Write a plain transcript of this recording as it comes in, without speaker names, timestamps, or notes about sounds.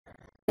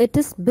It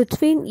is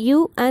between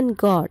you and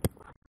God.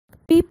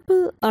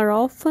 People are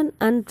often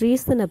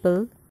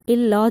unreasonable,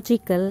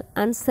 illogical,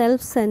 and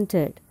self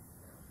centered.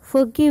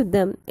 Forgive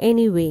them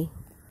anyway.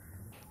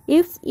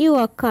 If you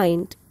are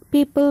kind,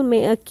 people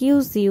may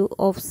accuse you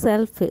of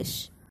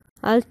selfish,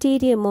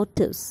 ulterior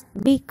motives.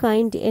 Be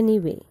kind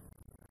anyway.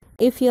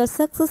 If you are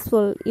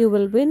successful, you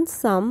will win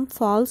some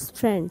false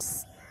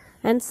friends,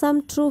 and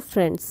some true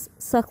friends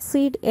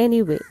succeed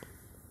anyway.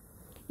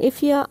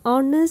 If you are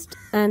honest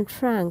and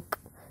frank,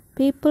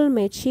 people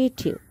may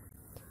cheat you.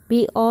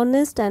 Be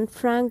honest and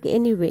frank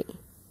anyway.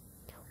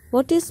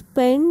 What you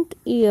spent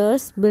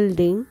years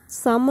building,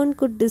 someone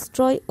could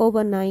destroy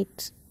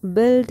overnight.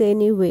 Build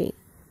anyway.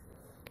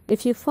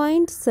 If you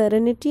find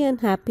serenity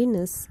and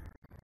happiness,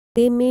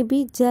 they may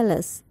be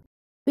jealous.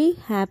 Be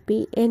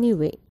happy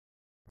anyway.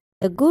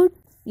 The good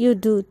you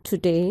do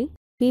today,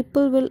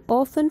 people will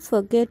often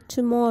forget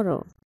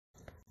tomorrow.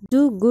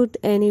 Do good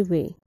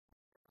anyway.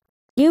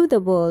 Give the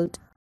world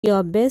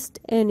your best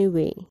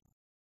anyway.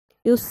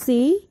 You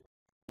see,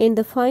 in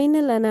the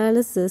final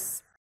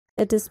analysis,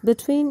 it is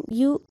between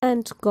you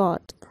and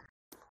God.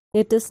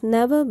 It is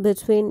never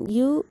between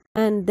you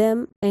and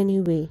them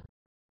anyway.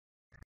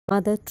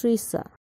 Mother Teresa.